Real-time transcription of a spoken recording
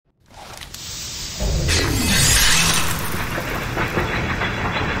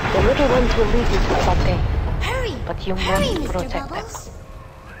friends will lead you to Fontaine. Hurry! But you Hurry, must Mr. protect them. Bubbles.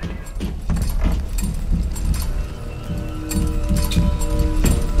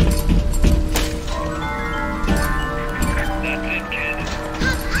 That's it, kid.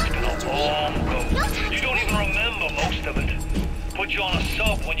 It's been a long road. You don't even remember most of it. Put you on a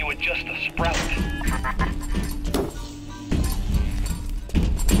sub when you were just a sprout.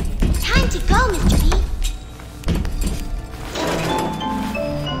 Time to go, Mr. B.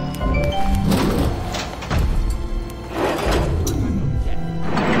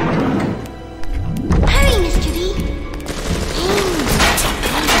 Hurry, Mr. B.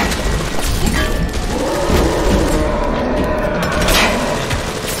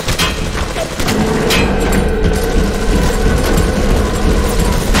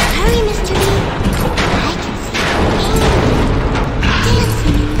 Hurry, Mr. B. I can see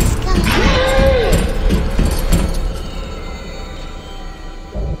dancing in the sky.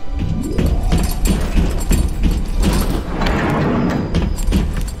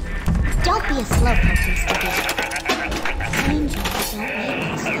 Don't be a slowpoke, Mr. B. Angels don't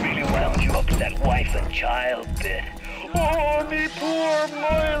make us. I really wound you up with that wife and child bit. Oh, me poor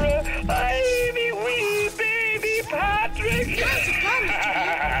Moira. I, me wee baby Patrick.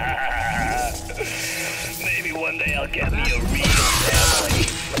 Maybe one day I'll get me a real family.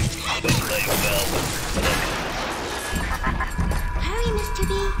 But like, well, Hurry, Mr.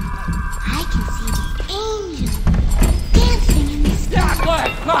 B. I can see the angel dancing in the sky.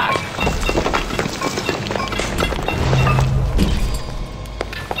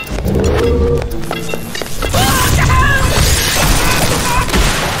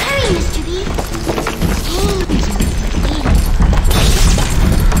 Hurry, Mr. B. Angels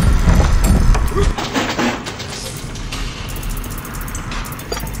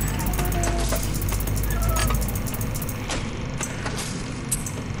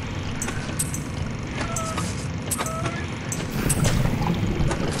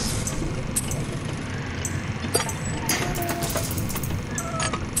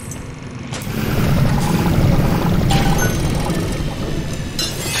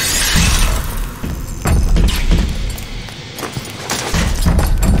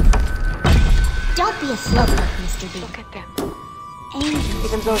Don't be a slowpoke, Mr. B. Look at them. Angels.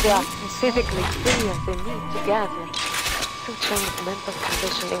 Even though they are physically free as they need to gather, Fontain's mental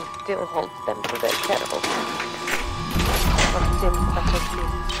conditioning still holds them to their terrible past. Of sins such as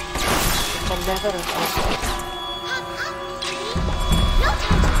this, they can never avoid. Hop up, Mr. B. No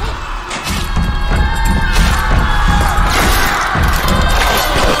time to waste.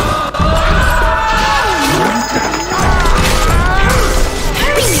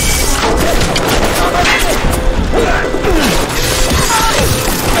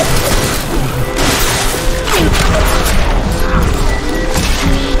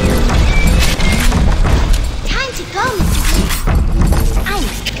 Time to go, Mr. B. I'm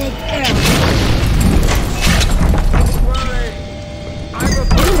a good girl.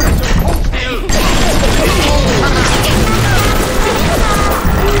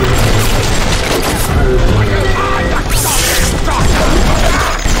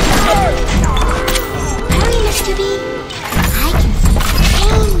 Hurry, Mr. B. I can see the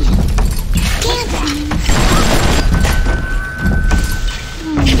angel dancing in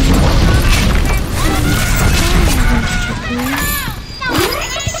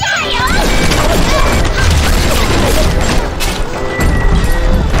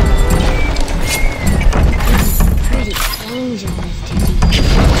the pretty angel, Mr. B.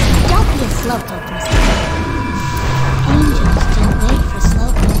 Don't be a slowpoke, Mr. B. Angels don't wait for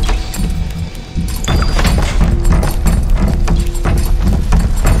slowpokes.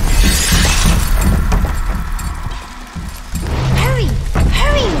 Hurry!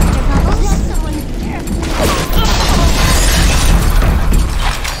 Hurry, Mr. Bubbles! There's someone here.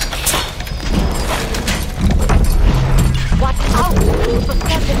 Watch out! Keep a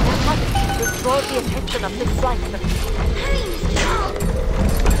second and hunt. They draw the attention of this flight. Hurry, Mr.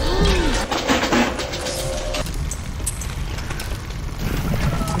 Angel.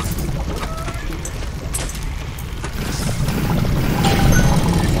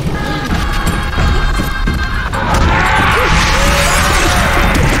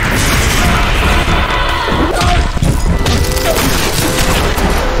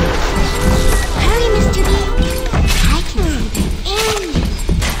 Hurry, Mr. B. I can see the angel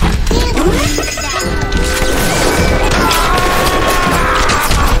dancing in the sky.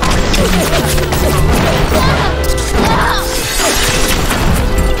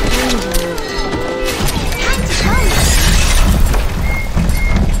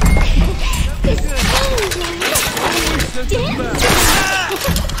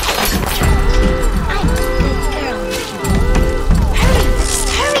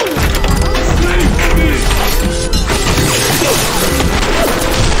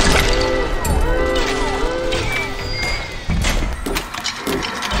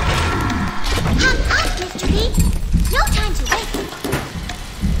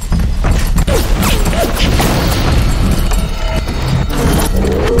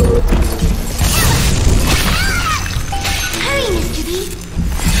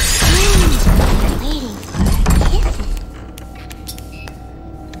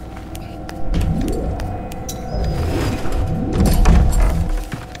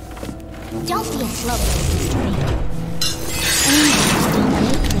 Don't be a slowpoke, Mr. B. Angels don't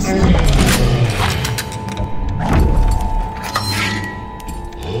wait for slowpoke.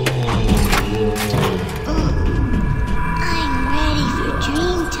 I'm ready for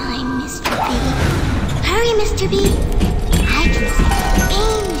dream time, Mr. B. Hurry, Mr. B. I can see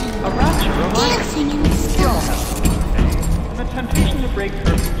angels dancing in the sky. And the temptation to break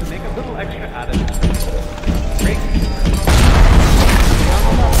curfew to make a little extra added. Break.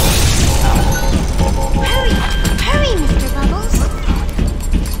 Hurry! Hurry, Mr. Bubbles!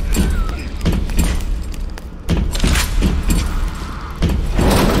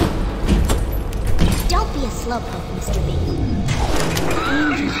 Don't be a slowpoke, Mr. B.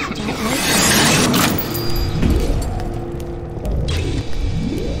 Angels don't wait for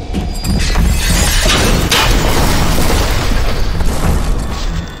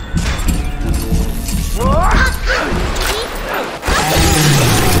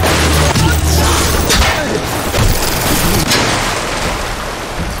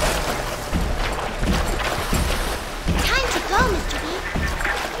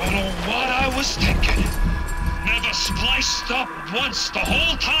Once the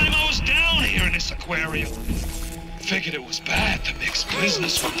whole time I was down here in this aquarium. Figured it was bad to mix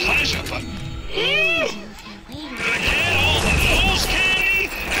business with pleasure, but to get all the nose candy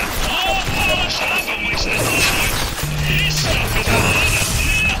and all polish off and waste that time. This stuff is a lot of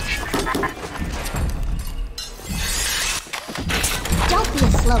milk. Don't be a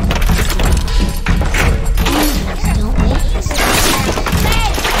slowpoke, Mr. B. Angels don't wait for slowpoke.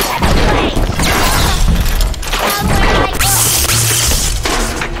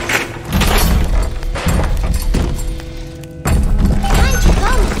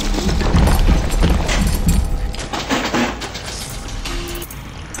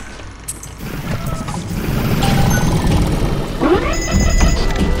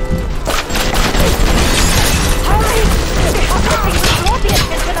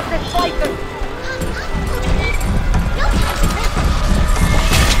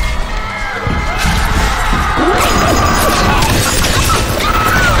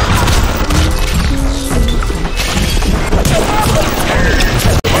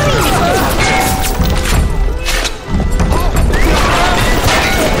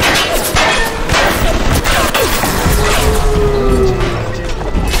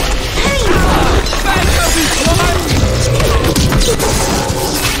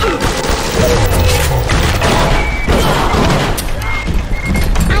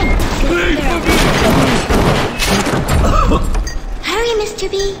 Mr.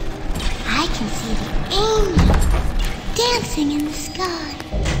 B, I can see the angels dancing in the sky.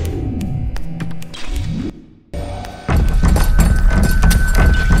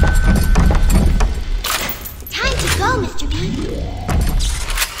 Time to go, Mr. B.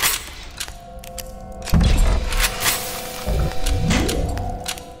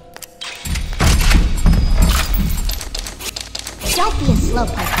 Don't be a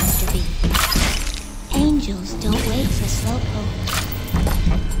slowpoke, Mr. B. Angels don't wait for slowpokes.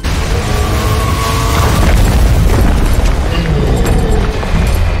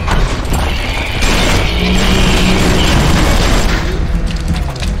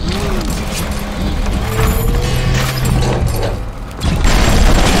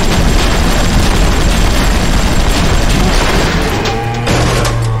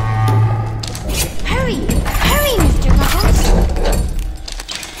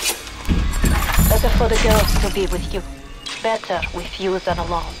 For the girls to be with you. Better with you than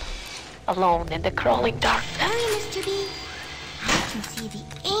alone. Alone in the crawling dark. Hurry, Mr. B. I can see the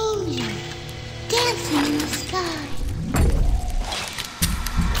angels dancing in the sky.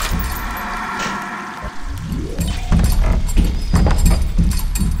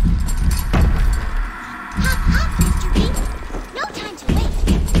 Hop, hop, Mr. B. No time to waste.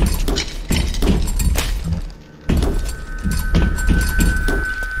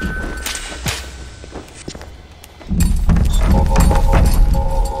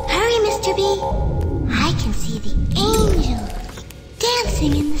 Mr. B, I can see the angels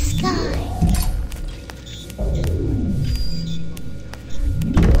dancing in the sky.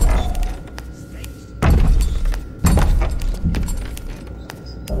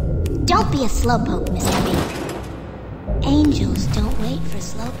 Don't be a slowpoke, Mr. B. Angels don't wait for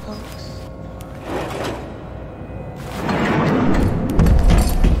slowpokes.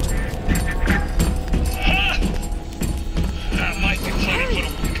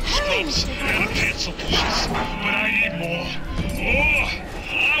 And a pencil pushes, but I need more. More!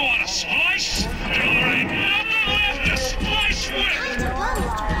 I want a slice till there ain't nothing left to slice with!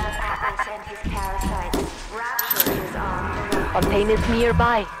 Fontaine is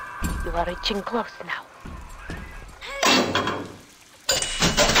nearby. You are reaching close now.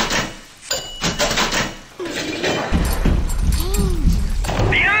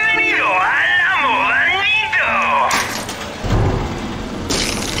 Bienvenido al amor.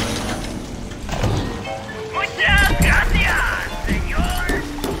 Muchas gracias, señor.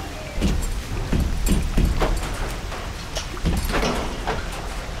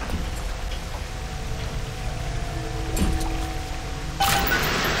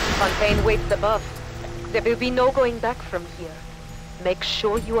 Fontaine waits above. There will be no going back from here. Make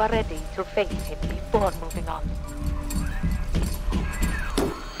sure you are ready to face him before moving on.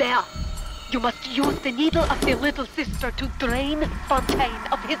 There! You must use the needle of the little sister to drain Fontaine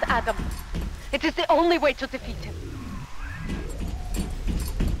of his Adam. It is the only way to defeat him.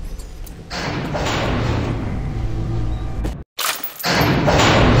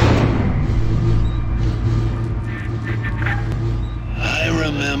 I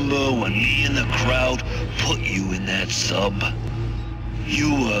remember when me and the crowd put you in that sub.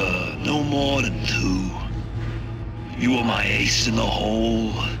 You were no more than 2. You were my ace in the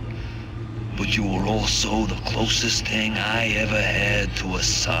hole, but you were also the closest thing I ever had to a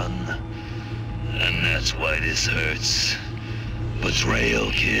son. And that's why this hurts.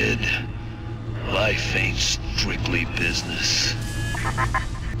 Betrayal, kid. Life ain't strictly business.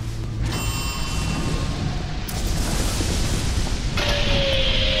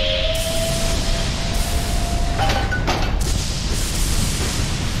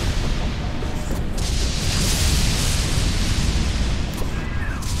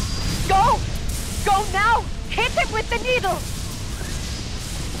 Go! Go now! Hit him with the needle!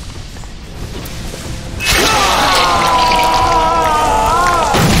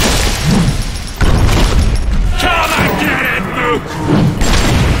 Come and get it, Mook!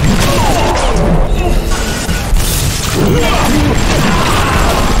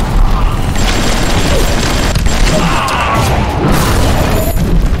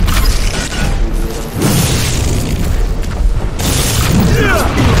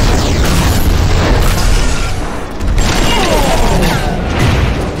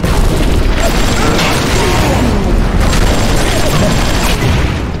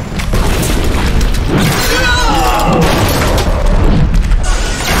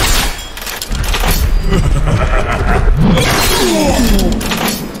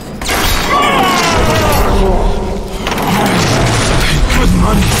 Good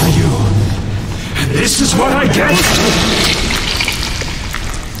money for you. And this is what I get? You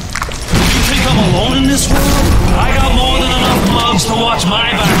think I'm alone in this world? I got more than enough mugs to watch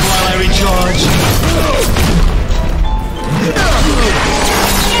my back while I recharge.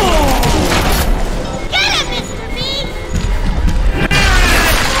 Get him, Mr. B!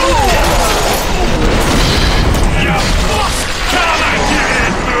 You fuck! Come and get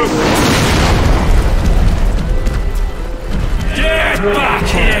it, Mook! Get back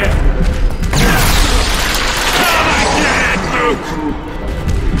here! Come and get it, Mook!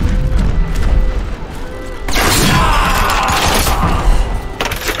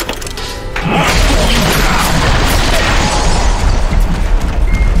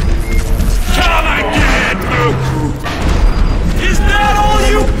 Come and get it, Mook! Is that all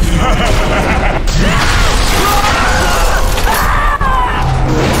you?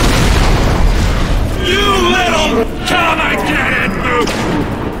 You little... Come and get it, Mook!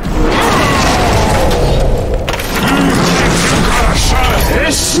 You think you got a shot at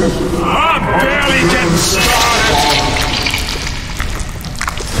this? I'm barely getting started!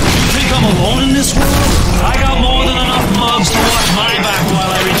 You think I'm alone in this world? I got more than enough mugs to watch my back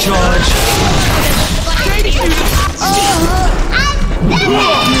while I recharge.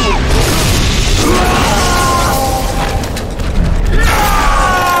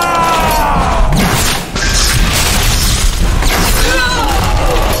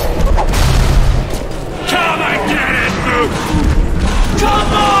 Come and get it, Mook!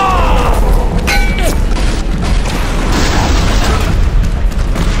 Come on!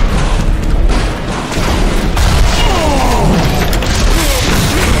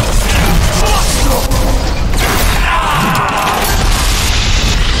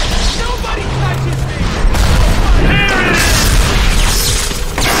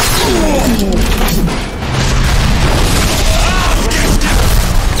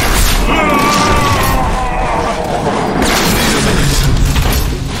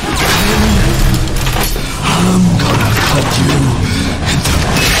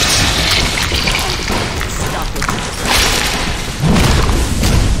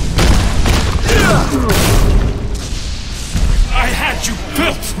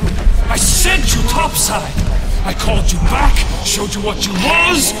 told you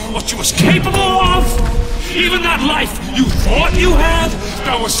what you was capable of. Even that life you thought you had,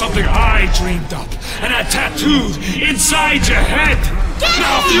 that was something I dreamed up and had tattooed inside your head.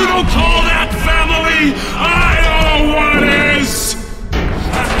 Now, if you don't call that family, I don't know what is.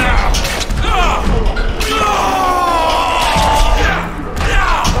 And now,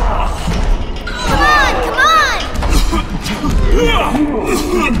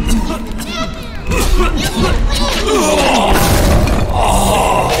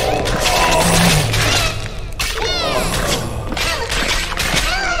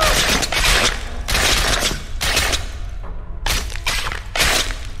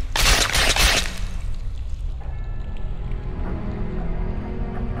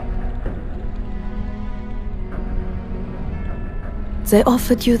 They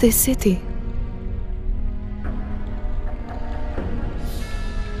offered you this city.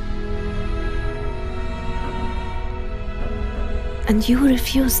 And you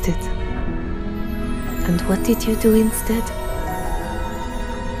refused it. And what did you do instead?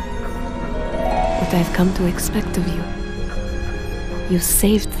 What I've come to expect of you. You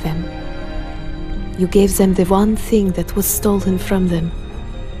saved them. You gave them the one thing that was stolen from them.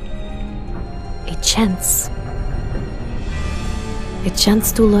 A chance. A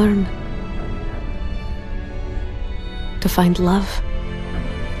chance to learn. To find love.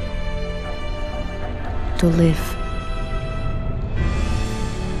 To live.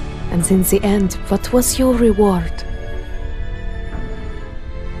 And in the end, what was your reward?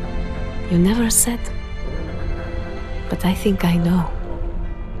 You never said. But I think I know.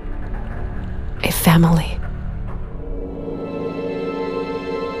 A family.